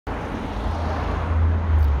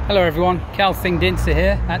Hello everyone, Cal Singh Dinsa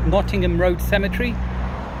here at Nottingham Road Cemetery.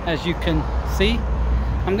 As you can see,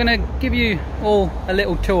 I'm going to give you all a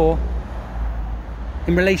little tour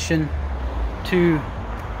in relation to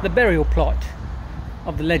the burial plot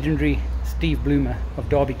of the legendary Steve Bloomer of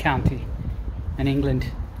Derby County in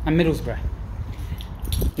England and Middlesbrough.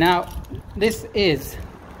 Now, this is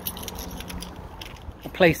a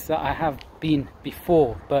place that I have been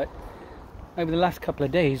before, but over the last couple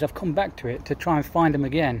of days I've come back to it to try and find him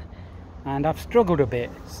again, and I've struggled a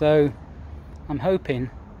bit, so I'm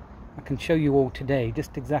hoping I can show you all today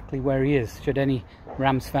just exactly where he is, should any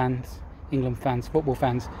Rams fans, England fans, football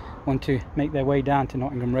fans want to make their way down to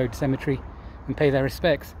Nottingham Road Cemetery and pay their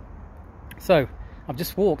respects. So I've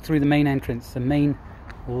just walked through the main entrance, the main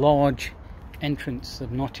large entrance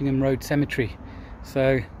of Nottingham Road Cemetery,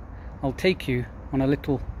 so I'll take you on a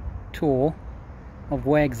little tour of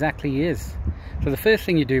where exactly he is. So the first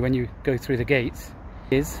thing you do when you go through the gates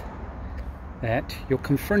is that you're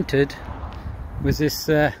confronted with this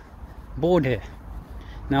board here.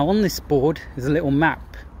 Now on this board is a little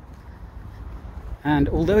map, and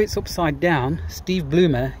although it's upside down, Steve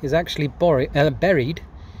Bloomer is actually buried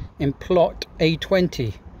in plot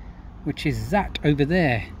A20, which is that over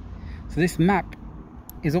there. So this map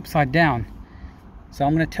is upside down, so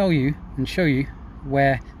I'm going to tell you and show you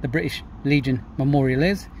where the British Legion Memorial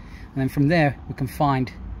is, and then from there we can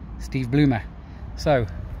find Steve Bloomer. So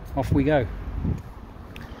off we go.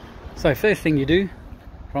 So first thing you do,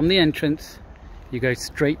 from the entrance you go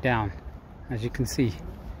straight down, as you can see.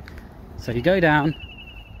 So you go down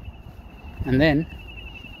and then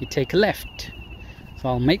you take a left. So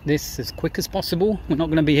I'll make this as quick as possible. We're not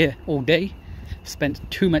going to be here all day. I've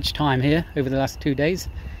spent too much time here over the last 2 days.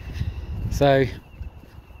 So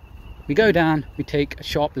we go down, we take a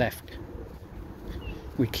sharp left.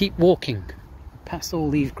 We keep walking past all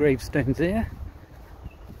these gravestones here.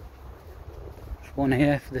 There's one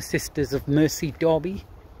here for the Sisters of Mercy Derby.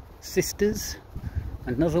 Sisters.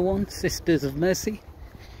 Another one, Sisters of Mercy.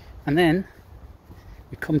 And then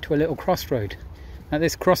we come to a little crossroad. At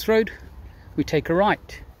this crossroad we take a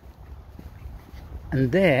right.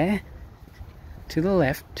 And there, to the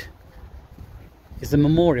left, is the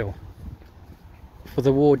memorial for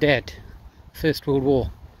the war dead. First World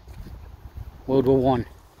War, World War One,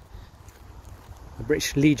 the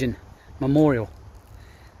British Legion Memorial.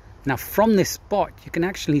 Now from this spot you can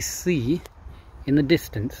actually see in the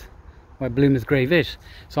distance where Bloomer's grave is.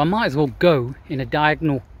 So I might as well go in a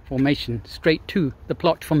diagonal formation straight to the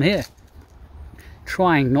plot from here,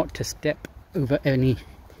 trying not to step over any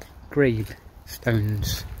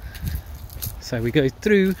gravestones. So we go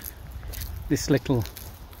through this little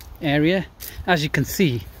area. As you can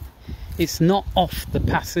see, it's not off the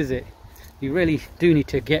pass, is it? You really do need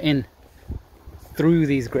to get in through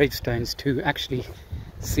these gravestones to actually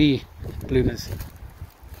see Bloomer's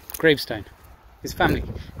gravestone, his family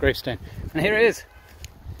gravestone. And here it is.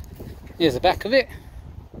 Here's the back of it,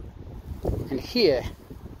 and here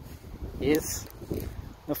is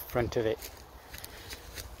the front of it.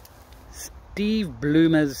 Steve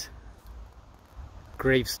Bloomer's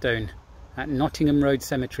gravestone at Nottingham Road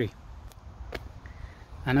Cemetery.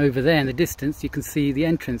 And over there in the distance you can see the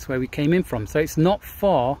entrance where we came in from, so it's not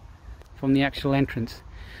far from the actual entrance.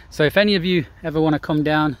 So if any of you ever want to come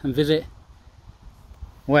down and visit,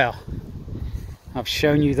 well, I've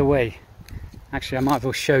shown you the way. Actually, I might as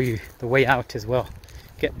well show you the way out as well.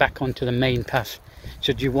 Get back onto the main path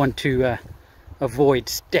should you want to avoid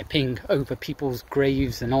stepping over people's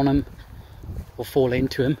graves and on them, or fall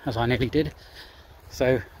into them as I nearly did.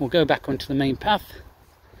 So we'll go back onto the main path,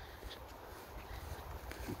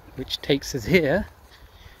 which takes us here,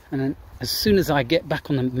 and then as soon as I get back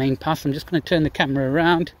on the main path, I'm just going to turn the camera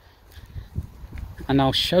around and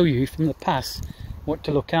I'll show you from the path what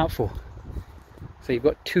to look out for. So you've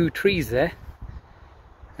got two trees there,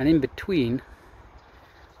 and in between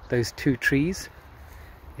those two trees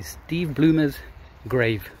is Steve Bloomer's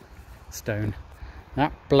gravestone,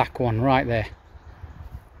 that black one right there.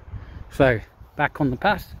 So back on the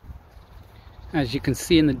path, as you can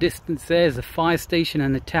see in the distance there's a fire station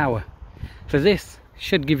and a tower. So this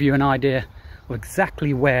should give you an idea of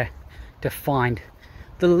exactly where to find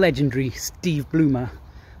the legendary Steve Bloomer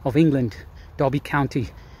of England, Derby County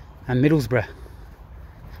and Middlesbrough,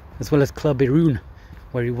 as well as Club Irun,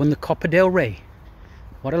 where he won the Copa del Rey.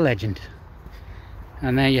 What a legend.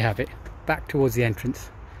 And there you have it, back towards the entrance.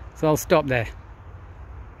 So I'll stop there.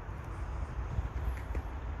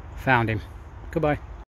 Found him. Goodbye.